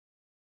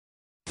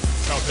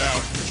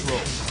Countdown control.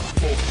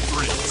 4,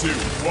 3, 2,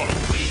 1.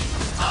 We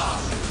are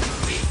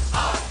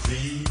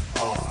VR.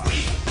 We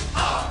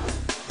are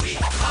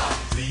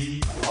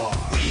VR.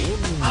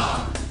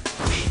 VR.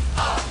 We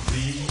are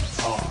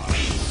VR.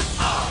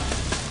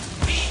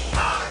 We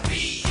are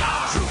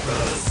VR.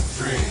 Troopers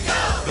 3.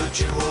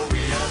 Virtual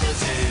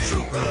reality.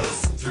 Troopers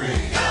 3.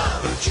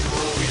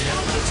 Virtual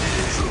reality.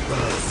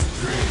 Troopers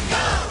 3.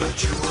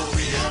 Virtual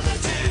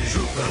reality.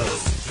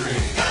 Troopers 3.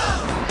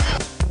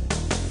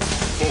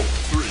 4,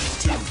 3,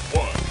 2,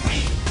 1. We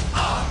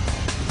are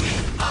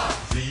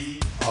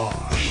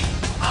VR. We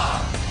are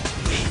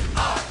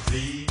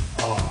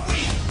VR.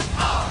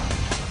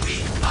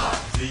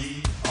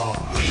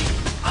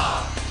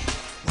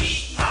 We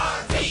are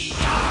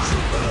VR.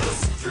 Troopers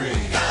 3.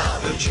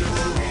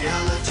 Virtual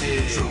reality.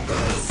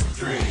 Troopers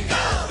 3.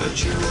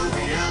 Virtual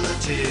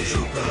reality.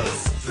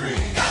 Troopers 3.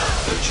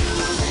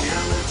 Virtual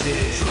reality.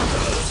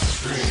 Troopers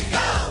 3.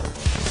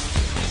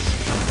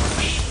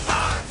 We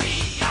are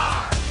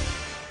VR.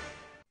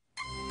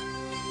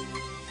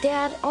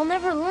 Dad, I'll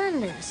never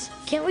learn this.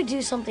 Can't we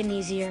do something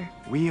easier?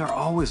 We are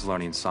always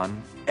learning,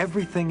 son.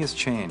 Everything is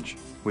change.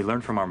 We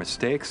learn from our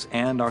mistakes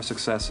and our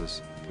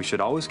successes. We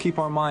should always keep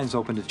our minds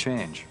open to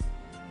change.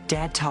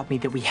 Dad taught me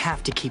that we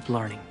have to keep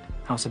learning.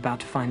 I was about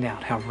to find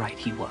out how right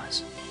he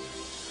was.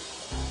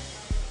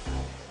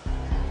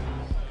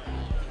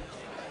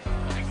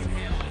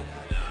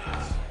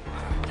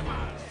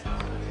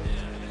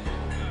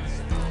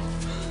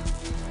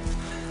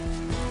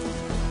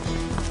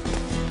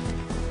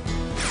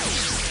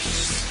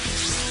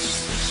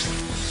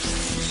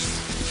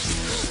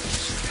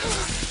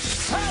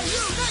 Hey,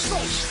 you,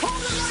 Nichols!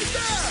 Hold it right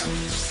there!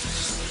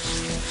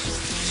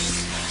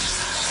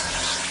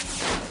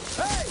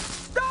 Hey,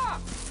 stop!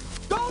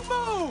 Don't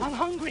move! I'm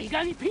hungry.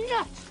 Got any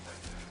peanuts?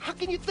 How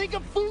can you think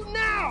of food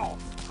now?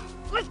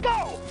 Let's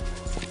go!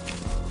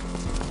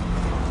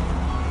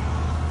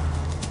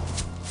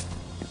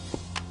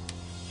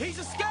 He's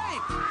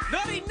escaped!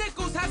 Nutty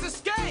Nichols has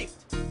escaped!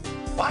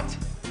 What?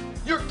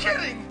 You're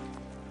kidding!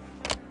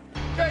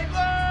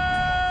 Caitlin!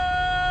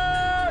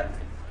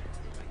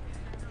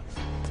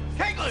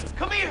 Caitlin,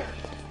 come here!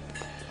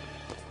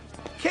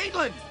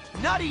 Caitlin,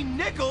 Nutty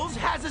Nichols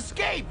has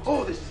escaped!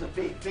 Oh, this is a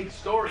big, big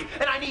story,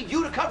 and I need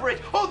you to cover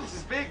it. Oh, this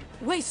is big.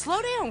 Wait,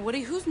 slow down,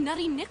 Woody. Who's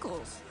Nutty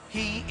Nichols?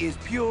 He is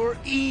pure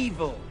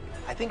evil.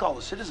 I think all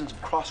the citizens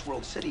of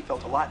Crossworld City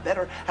felt a lot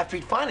better after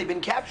he'd finally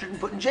been captured and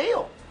put in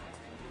jail.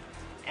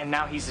 And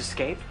now he's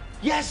escaped?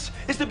 Yes,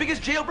 it's the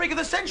biggest jailbreak of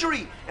the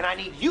century, and I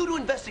need you to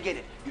investigate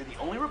it. You're the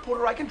only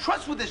reporter I can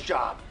trust with this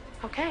job.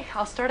 Okay,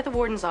 I'll start at the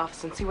warden's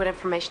office and see what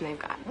information they've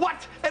got.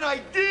 What an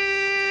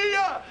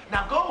idea!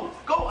 Now go,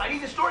 go. I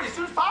need the story as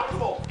soon as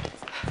possible.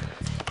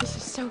 This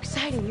is so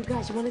exciting. You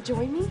guys want to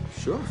join me?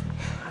 Sure.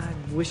 I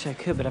wish I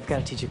could, but I've got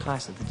to teach a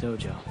class at the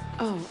dojo.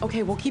 Oh,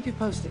 okay. We'll keep you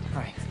posted.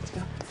 All right, let's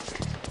go.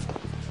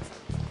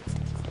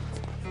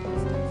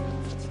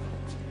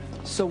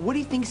 So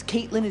Woody thinks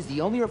Caitlin is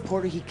the only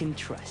reporter he can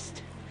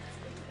trust.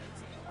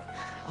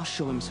 I'll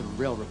show him some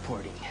real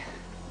reporting.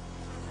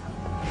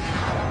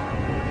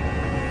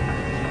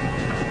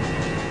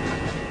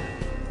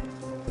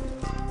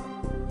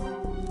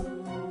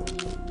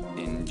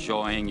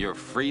 Enjoying your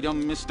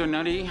freedom, Mr.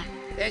 Nutty?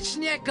 It's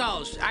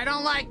Nichols. I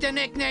don't like the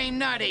nickname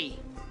Nutty.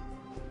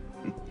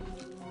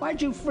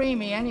 Why'd you free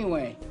me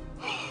anyway?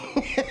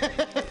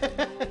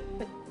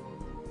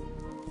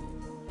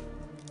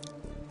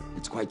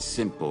 It's quite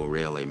simple,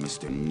 really,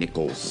 Mr.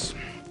 Nichols.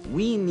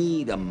 We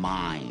need a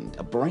mind,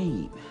 a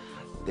brain,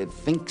 that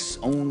thinks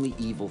only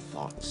evil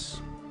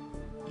thoughts.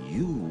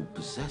 You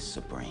possess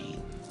a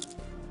brain.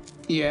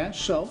 Yeah,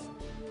 so?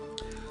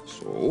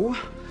 So,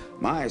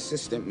 my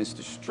assistant,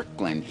 Mr.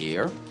 Strickland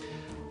here,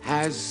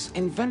 has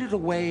invented a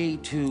way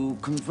to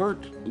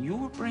convert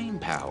your brain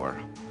power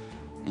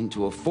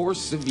into a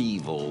force of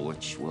evil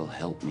which will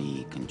help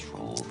me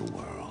control the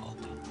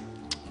world.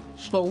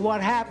 So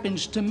what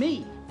happens to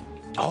me?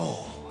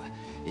 Oh,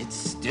 it's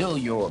still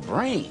your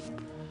brain,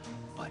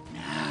 but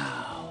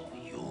now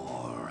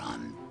you're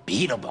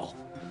unbeatable.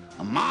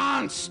 A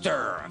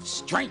monster of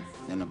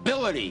strength and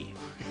ability.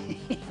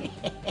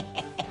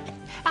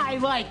 I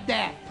like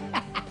that.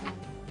 I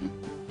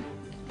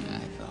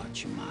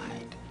thought you might.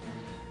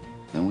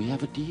 Then we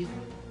have a deal.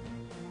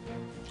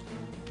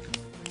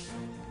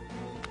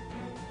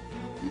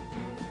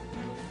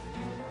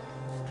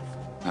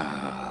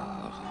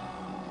 Oh,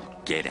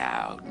 get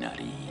out,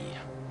 Nutty.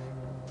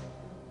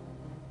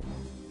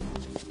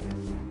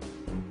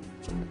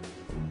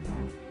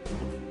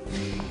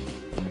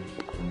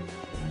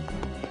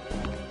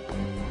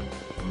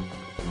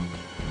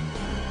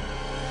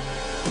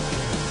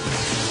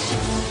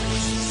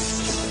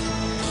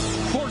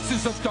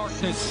 Forces of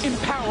darkness,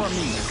 empower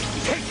me.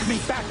 Take me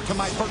back to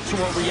my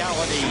virtual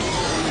reality.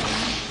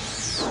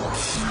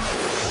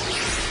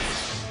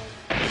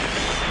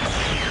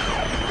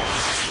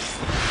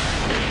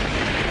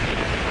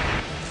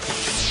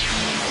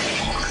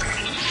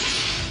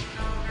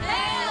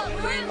 Hail,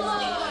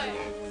 Grimlord!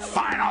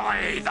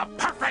 Finally, the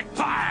perfect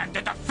plan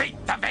to defeat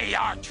the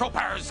VR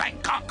troopers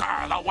and conquer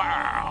conquer the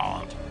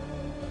world!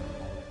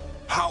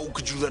 How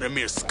could you let a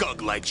mere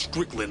scug like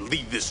Strickland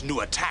lead this new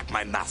attack,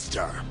 my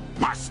master?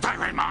 Must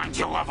I remind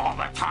you of all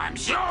the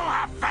times you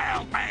have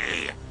failed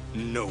me?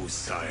 No,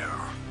 sire.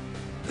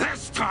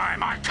 This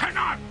time I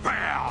cannot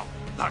fail!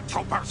 The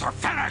troopers are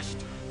finished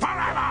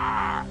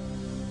forever!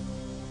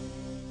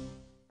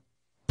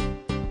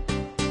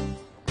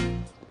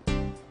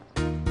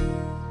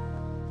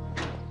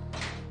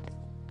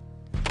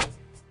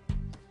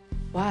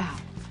 Wow.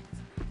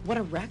 What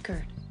a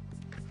record.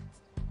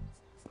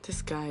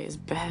 This guy is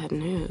bad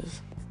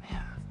news.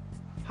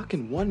 How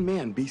can one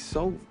man be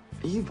so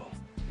evil?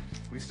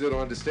 We still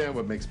don't understand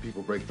what makes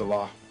people break the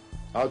law.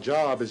 Our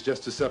job is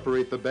just to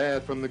separate the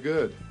bad from the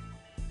good.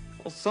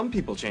 Well, some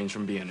people change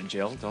from being in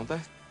jail, don't they?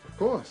 Of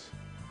course.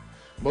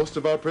 Most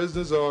of our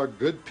prisoners are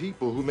good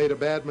people who made a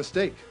bad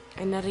mistake.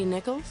 And Nutty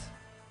Nichols?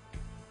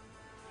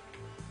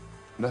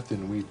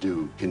 Nothing we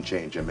do can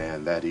change a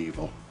man that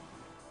evil.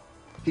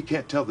 He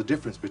can't tell the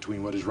difference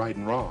between what is right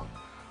and wrong.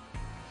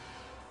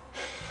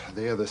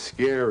 They are the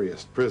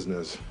scariest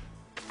prisoners.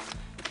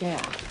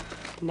 Yeah.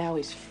 Now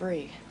he's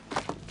free.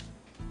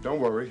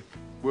 Don't worry,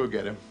 we'll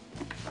get him.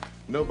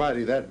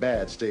 Nobody that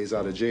bad stays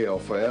out of jail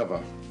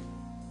forever.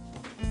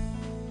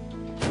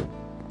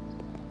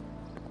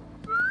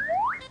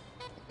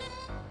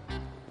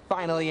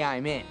 Finally,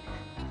 I'm in.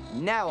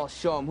 Now I'll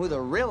show him who the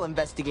real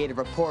investigative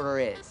reporter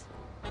is.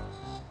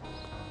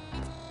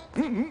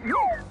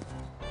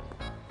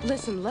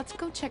 Listen, let's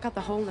go check out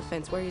the hole in the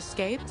fence where he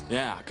escaped.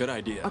 Yeah, good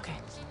idea. Okay.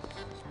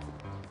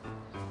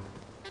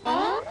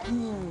 Huh?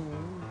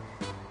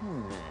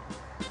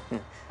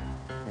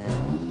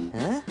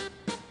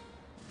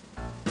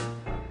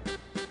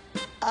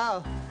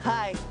 Oh,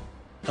 hi.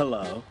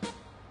 Hello.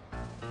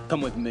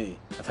 Come with me.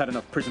 I've had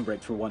enough prison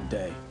breaks for one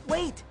day.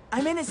 Wait,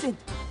 I'm innocent.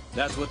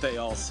 That's what they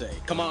all say.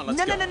 Come on,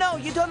 let's go. No,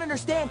 you don't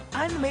understand.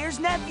 I'm the mayor's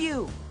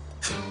nephew.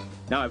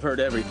 Now I've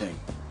heard everything.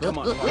 Come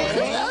on.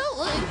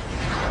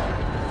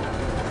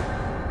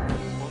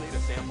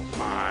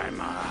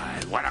 My,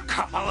 what a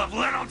couple of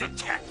little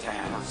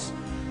detectives!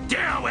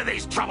 Deal with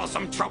these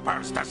troublesome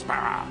troopers,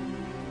 Despera!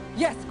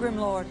 Yes,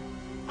 Grimlord.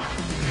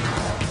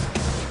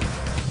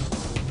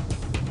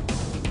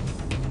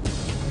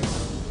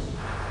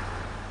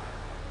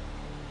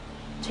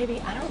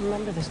 JB, I don't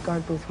remember this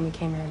guard booth when we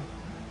came in.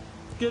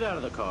 Get out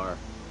of the car.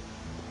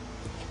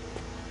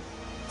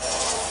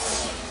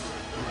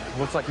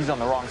 Looks like he's on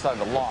the wrong side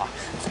of the law.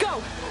 Let's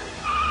go!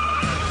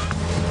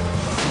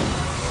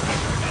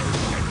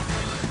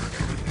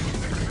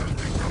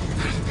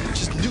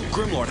 Just knew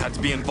Grimlord had to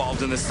be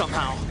involved in this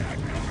somehow.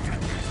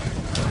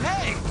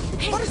 Hey!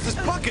 What does this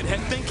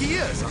buckethead think he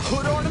is? A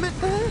hood ornament?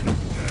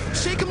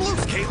 Shake him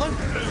loose, Caitlin!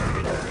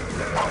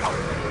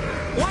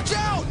 Watch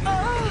out!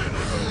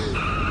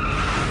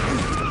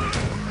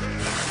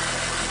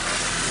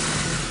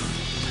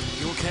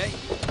 You okay?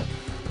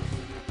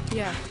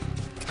 Yeah.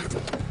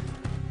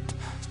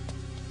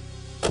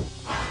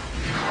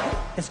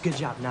 That's a good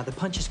job. Now the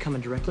punch is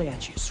coming directly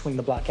at you. Swing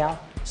the block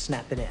out,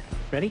 snap it in.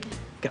 Ready?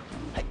 Go.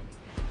 Hey.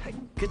 Hey.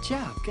 Good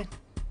job. Good.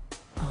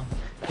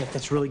 Yeah,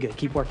 that's really good.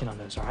 Keep working on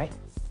those, all right?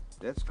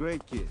 That's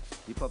great, kid.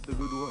 Keep up the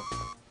good work.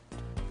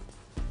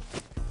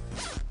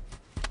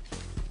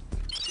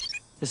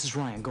 This is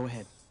Ryan. Go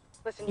ahead.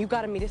 Listen, you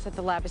gotta meet us at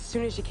the lab as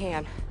soon as you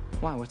can.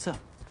 Why? What's up?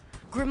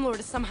 Grimlord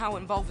is somehow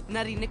involved with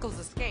Nutty Nichols'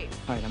 escape.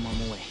 All right, I'm on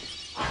my way.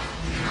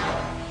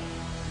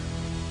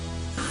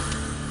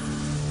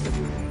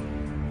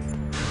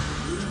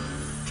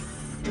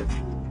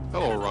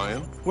 Hello,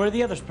 Ryan. Where are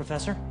the others,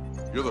 Professor?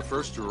 You're the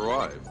first to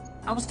arrive.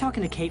 I was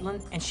talking to Caitlin,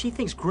 and she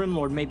thinks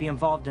Grimlord may be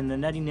involved in the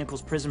Nutty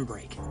Nichols prison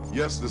break.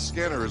 Yes, the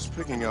scanner is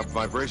picking up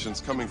vibrations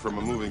coming from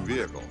a moving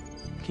vehicle.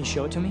 Can you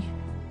show it to me?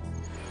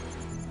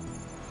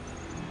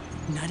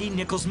 Nutty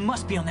Nichols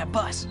must be on that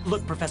bus.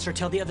 Look, Professor,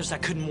 tell the others I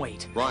couldn't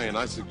wait. Ryan,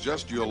 I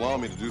suggest you allow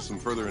me to do some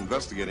further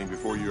investigating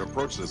before you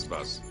approach this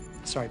bus.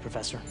 Sorry,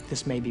 Professor.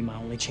 This may be my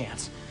only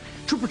chance.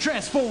 Trooper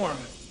transform!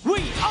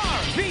 We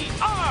are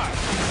VR!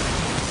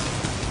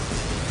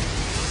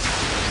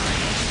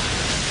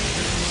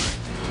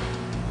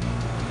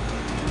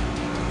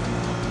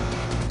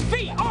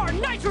 VR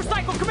Nitro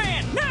Cycle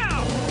Command,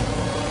 now!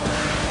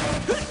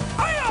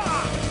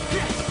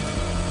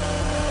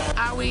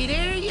 Are we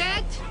there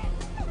yet?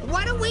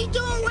 What are we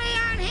doing way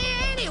out here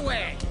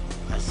anyway?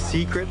 A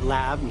secret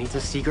lab needs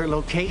a secret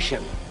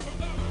location.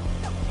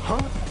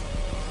 Huh?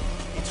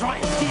 It's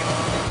Ryan Steele.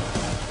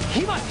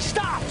 He must be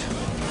stopped!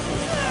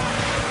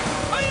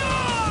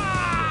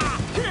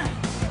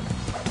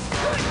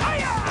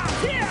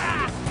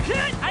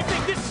 I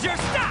think this is your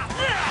stop!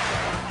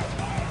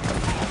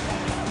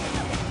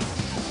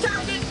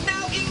 Target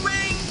now in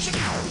range!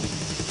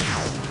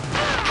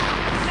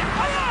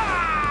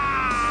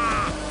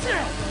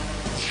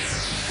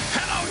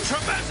 Hello,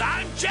 troopers,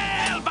 I'm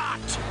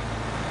Jailbot!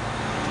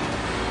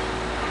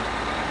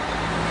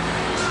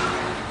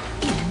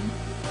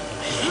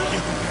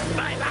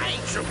 Bye-bye,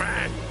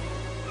 trooper!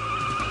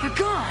 They're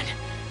gone!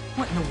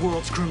 What in the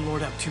world's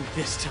Grimlord up to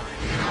this time?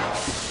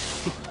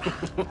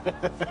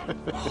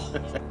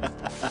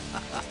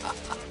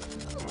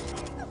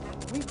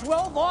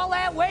 drove all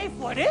that way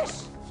for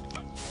this?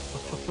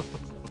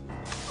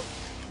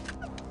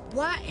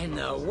 What in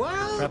the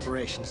world?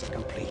 Preparations are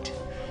complete.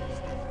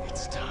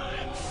 It's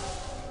time.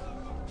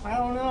 I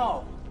don't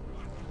know.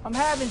 I'm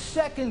having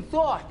second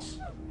thoughts.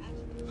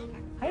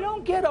 I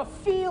don't get a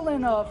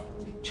feeling of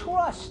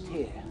trust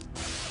here.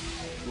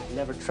 You've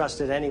never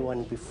trusted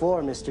anyone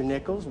before, Mr.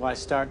 Nichols. Why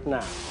start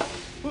now?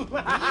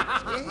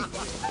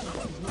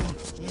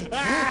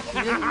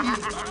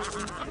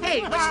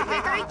 Hey, what's the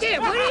big idea?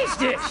 What is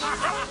this?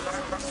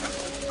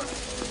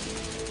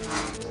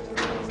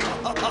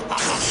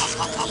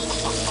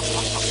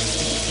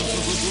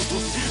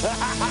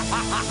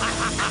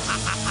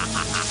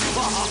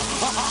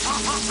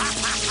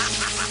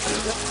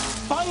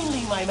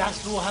 Finally, my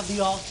master will have the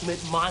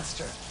ultimate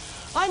monster.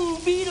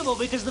 Unbeatable,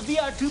 because the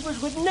VR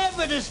troopers would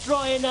never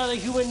destroy another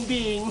human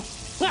being.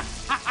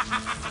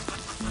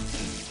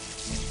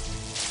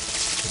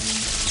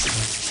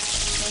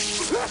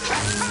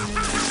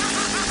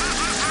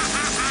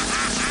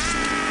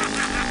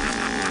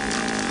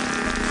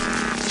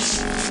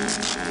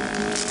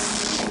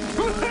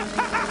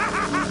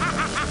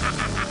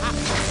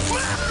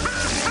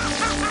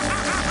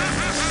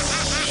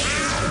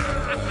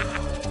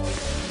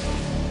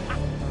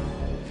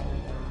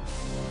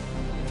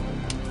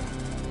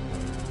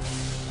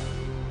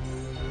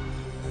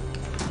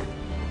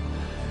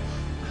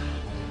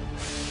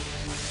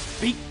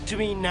 Speak to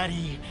me,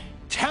 Nutty.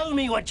 Tell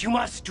me what you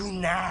must do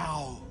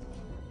now.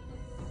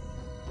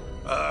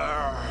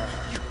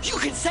 You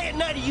can say it,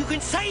 Nutty. You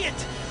can say it.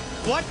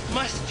 What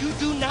must you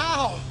do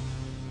now?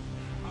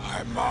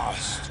 I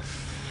must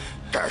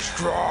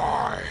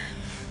destroy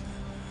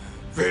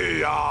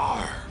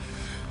VR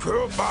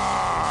troopers.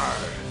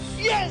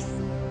 Yes!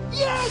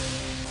 Yes!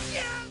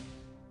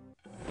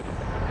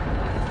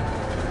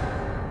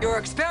 Your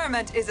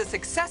experiment is a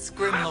success,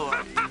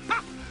 Grimlord.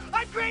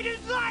 I created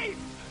life!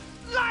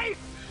 Life!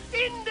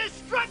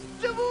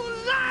 Indestructible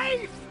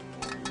life!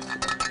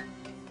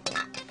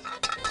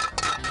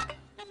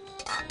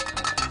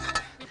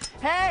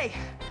 Hey,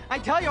 I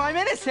tell you, I'm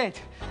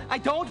innocent. I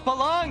don't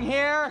belong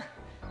here.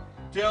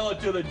 Tell it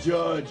to the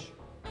judge.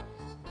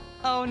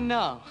 Oh,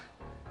 no.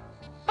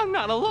 I'm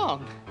not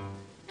alone.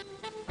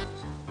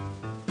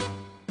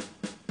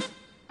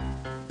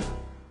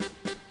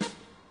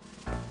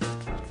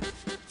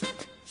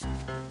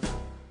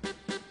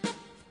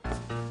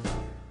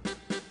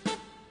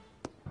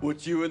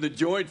 What you in the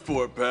joint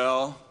for,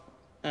 pal?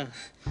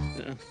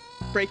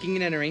 Breaking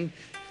and entering.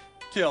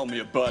 Tell me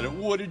about it.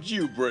 What did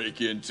you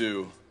break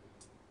into?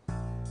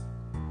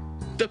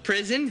 The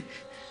prison?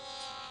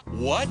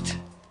 What?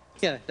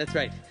 Yeah, that's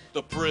right.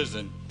 The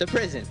prison. The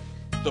prison.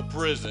 The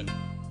prison.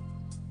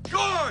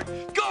 Guard!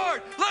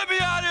 Guard! Let me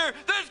out here!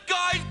 This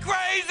guy's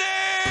crazy!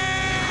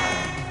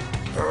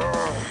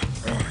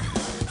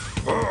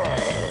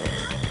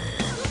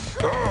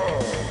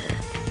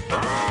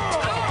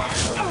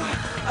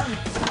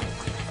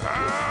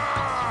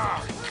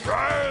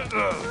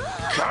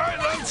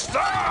 Kylan,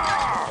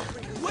 stop!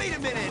 Wait a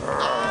minute,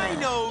 I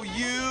know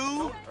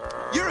you.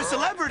 You're a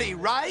celebrity,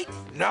 right?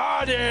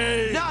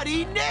 Naughty!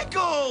 Naughty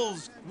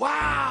Nichols!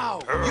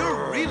 Wow,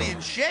 you're really in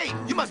shape.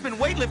 You must have been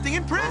weightlifting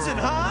in prison,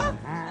 huh?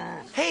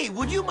 Hey,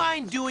 would you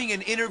mind doing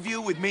an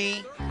interview with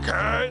me?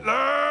 Caitlin!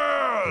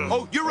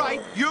 Oh, you're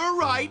right, you're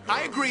right.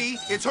 I agree,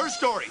 it's her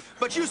story.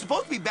 But she was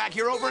supposed to be back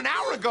here over an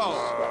hour ago.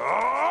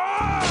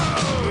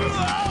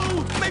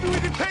 Oh, maybe we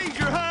can page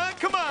her, huh?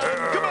 Come on,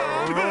 come on.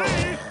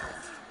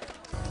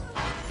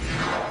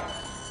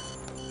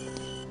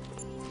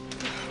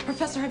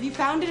 Professor, have you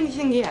found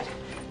anything yet?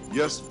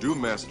 Yes,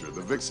 Master,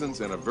 the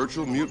Vixens, and a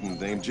virtual mutant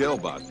named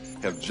Jailbot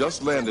have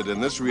just landed in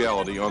this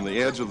reality on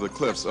the edge of the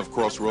cliffs of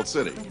Crossworld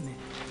City.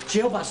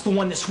 Jailbot's the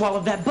one that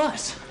swallowed that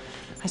bus.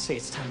 I say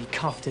it's time he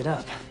coughed it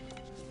up.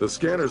 The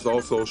scanners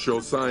also show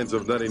signs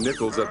of Nutty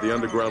Nichols at the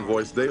Underground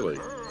Voice Daily.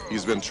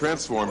 He's been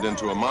transformed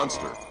into a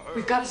monster.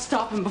 We've got to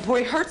stop him before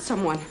he hurts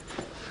someone.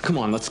 Come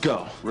on, let's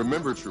go.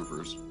 Remember,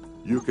 troopers,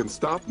 you can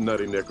stop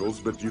Nutty Nichols,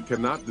 but you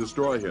cannot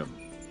destroy him.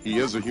 He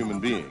is a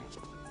human being.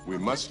 We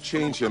must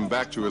change him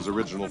back to his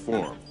original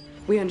form.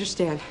 We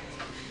understand.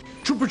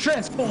 Trooper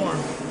transform!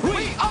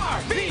 We are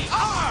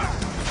VR!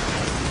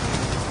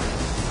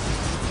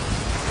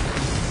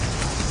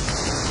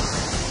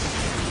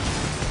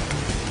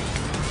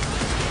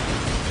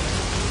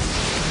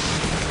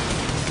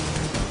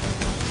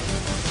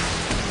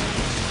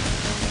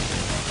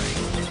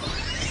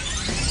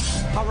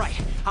 All right,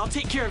 I'll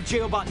take care of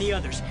Jailbot and the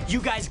others.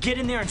 You guys get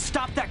in there and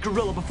stop that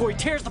gorilla before he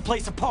tears the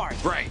place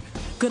apart. Right.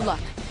 Good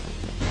luck.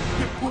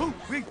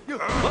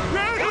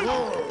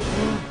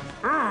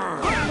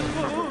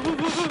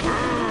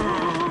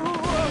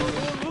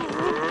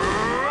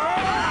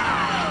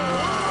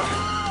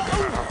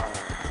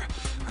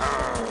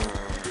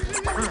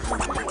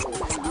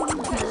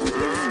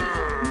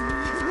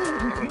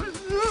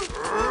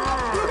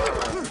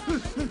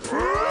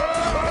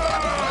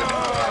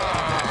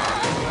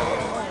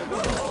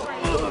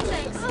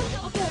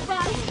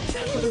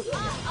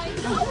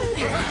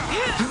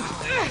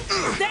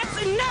 That's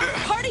enough!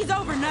 Party's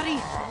over, Nutty!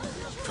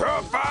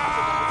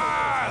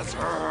 Troopers!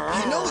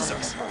 He knows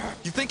us.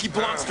 You think he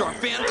belongs to our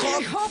fan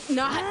club? I hope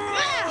not.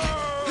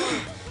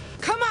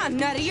 Come on,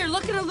 Nutty. You're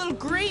looking a little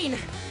green.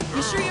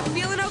 You sure you're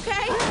feeling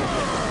okay?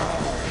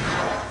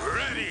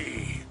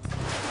 Ready!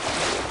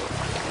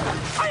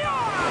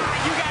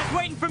 You guys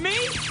waiting for me?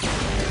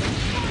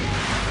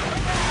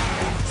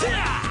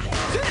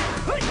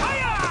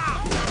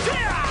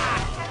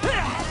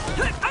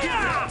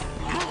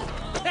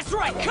 That's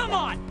right, come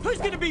on! Who's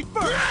gonna be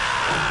first?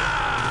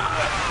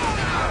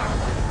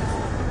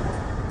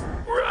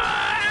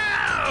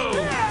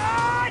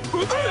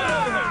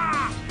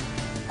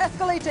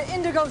 Escalate to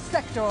Indigo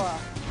Sector.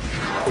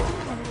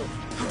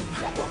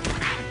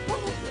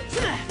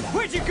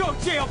 Where'd you go,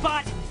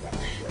 Jailbot?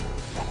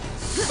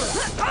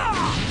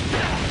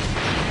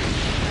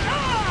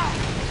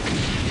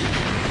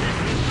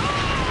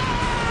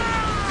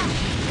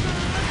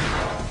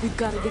 We've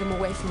got to get him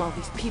away from all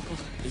these people.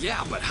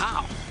 Yeah, but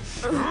how?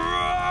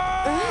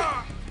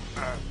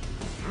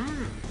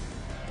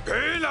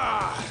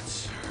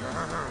 Peanuts!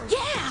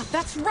 Yeah,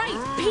 that's right,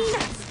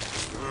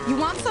 peanuts. You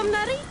want some,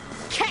 Nutty?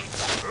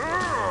 Catch!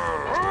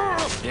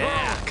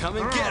 Yeah, come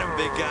and get him,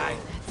 big guy.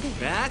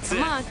 That's it.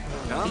 Come on.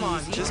 Come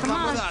on, Easy. just Come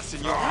come on. with us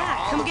and you'll Yeah, have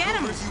all come the get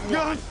him. Troopers you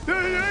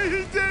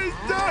want.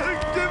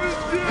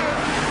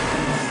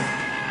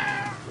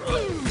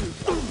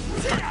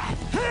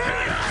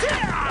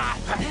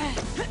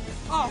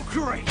 Oh,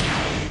 great!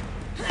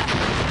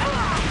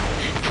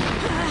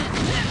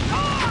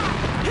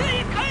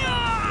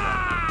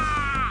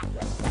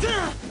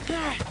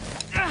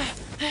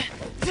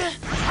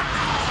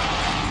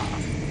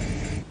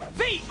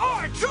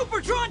 VR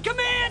Troopertron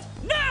Command,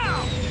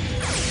 now!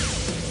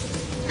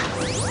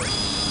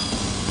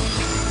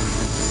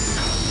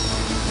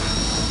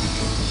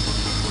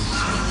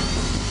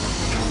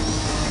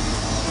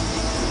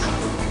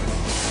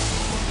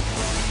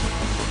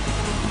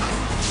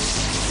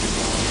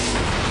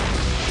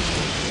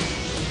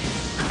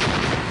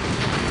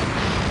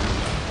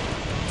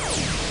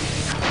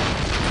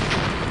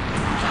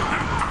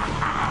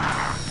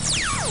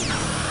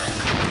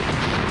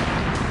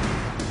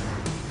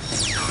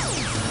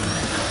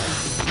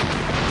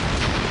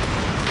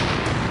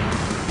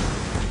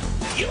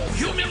 You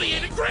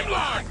humiliated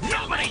Grimlord!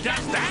 Nobody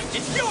does that!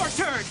 It's your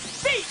turn!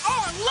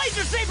 VR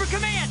Laser Saber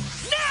Command,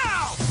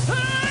 now!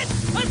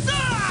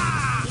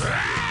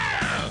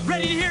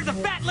 Ready to hear the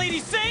fat lady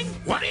sing?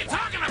 What are you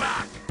talking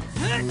about?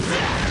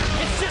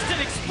 It's just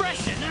an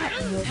expression.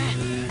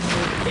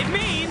 It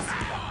means,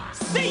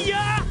 see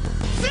ya!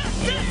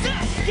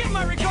 Give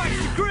my regards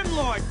to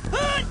Grimlord.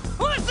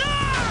 What's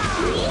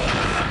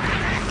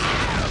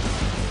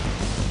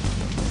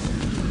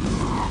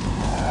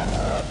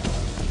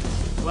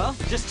Well,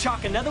 just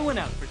chalk another one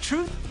up for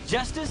truth,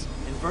 justice,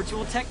 and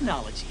virtual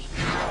technology.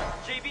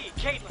 JB,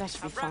 Caitlin,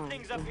 I've wrapped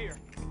things up here.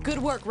 Good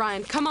work,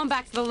 Ryan. Come on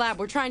back to the lab.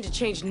 We're trying to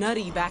change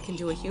Nutty back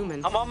into a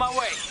human. I'm on my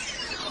way.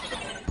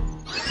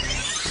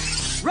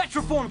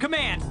 Retroform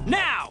Command,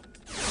 now!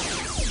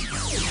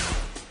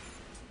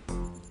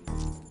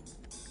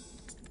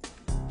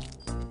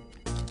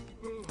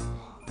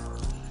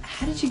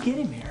 How did you get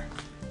him here?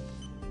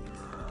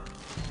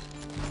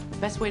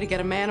 Best way to get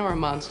a man or a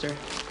monster.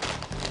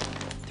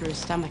 Through his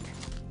stomach.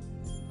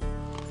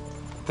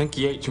 I think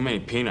he ate too many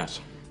peanuts.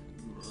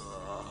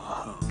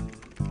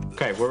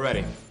 Okay, we're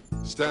ready.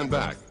 Stand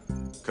back.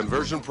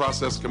 Conversion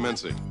process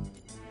commencing.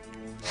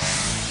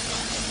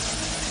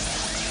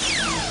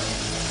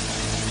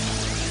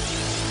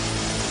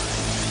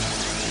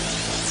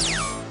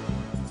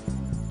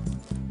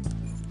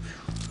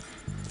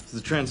 Is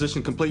the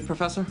transition complete,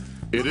 Professor?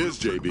 It is,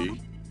 JB.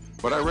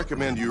 But I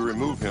recommend you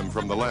remove him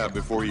from the lab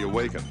before he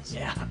awakens.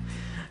 Yeah,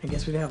 I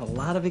guess we'd have a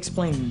lot of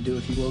explaining to do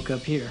if he woke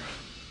up here.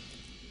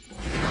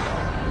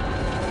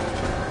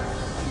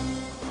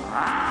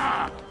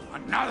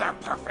 Another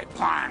perfect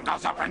plan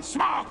goes up in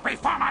smoke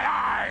before my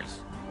eyes!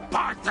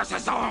 But this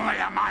is only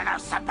a minor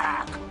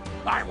setback!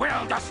 I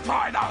will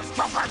destroy those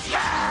troopers,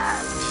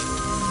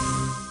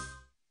 yes!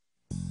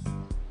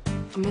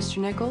 Mr.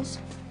 Nichols,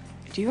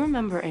 do you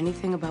remember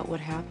anything about what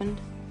happened?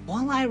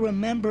 All I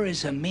remember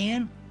is a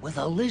man with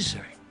a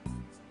lizard.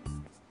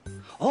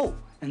 Oh,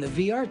 and the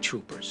VR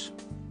troopers.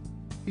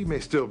 He may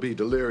still be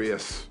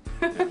delirious.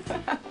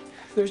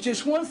 There's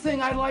just one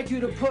thing I'd like you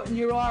to put in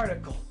your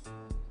article.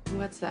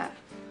 What's that?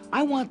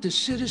 I want the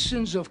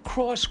citizens of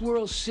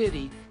Crossworld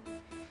City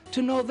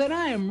to know that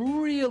I am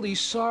really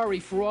sorry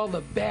for all the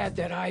bad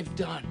that I've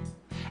done.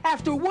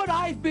 After what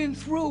I've been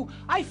through,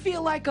 I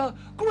feel like a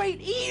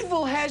great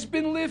evil has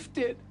been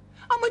lifted.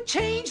 I'm a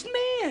changed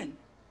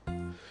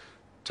man.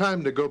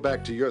 Time to go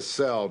back to your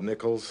cell,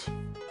 Nichols.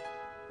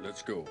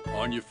 Let's go.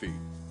 On your feet.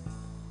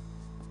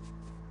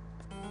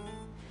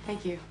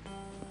 Thank you.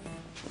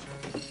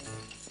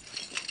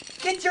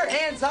 Get your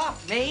hands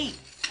off me!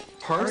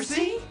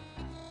 Percy?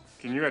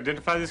 Can you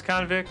identify this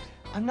convict?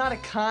 I'm not a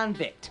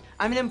convict.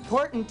 I'm an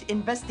important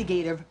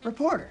investigative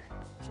reporter.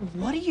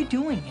 What are you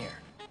doing here?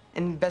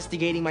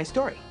 Investigating my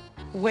story.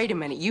 Wait a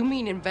minute, you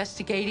mean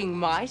investigating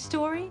my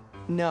story?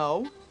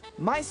 No,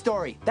 My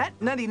story. That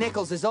Nutty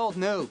Nichols is old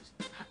news.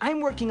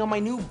 I'm working on my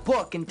new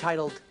book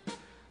entitled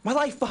My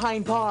Life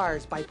Behind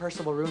Bars by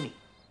Percival Rooney.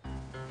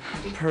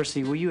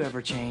 Percy, will you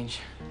ever change?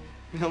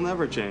 He'll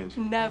never change.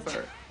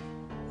 Never.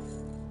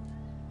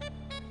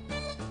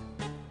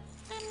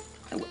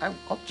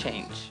 I'll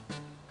change.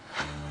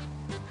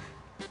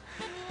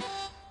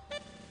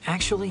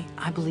 Actually,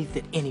 I believe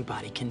that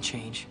anybody can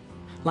change.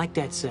 Like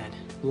Dad said,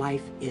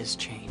 life is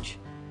change.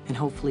 And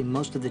hopefully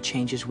most of the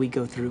changes we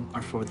go through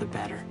are for the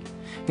better.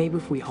 Maybe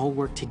if we all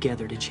work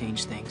together to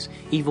change things,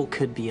 evil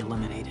could be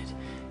eliminated,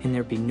 and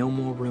there'd be no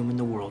more room in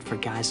the world for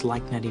guys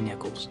like Nutty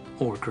Nichols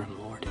or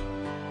Grimlord.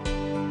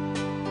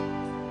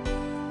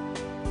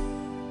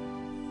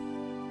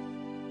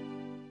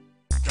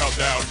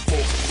 Countdown, 4,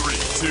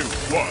 3, 2,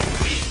 1.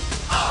 We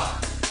are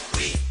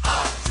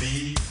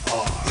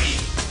VR.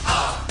 We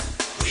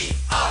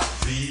are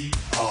VR.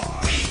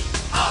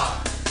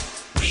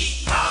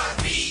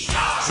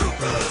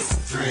 Troopers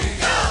 3,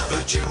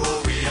 virtual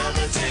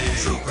reality.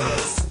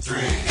 Troopers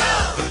 3,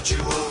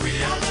 virtual reality.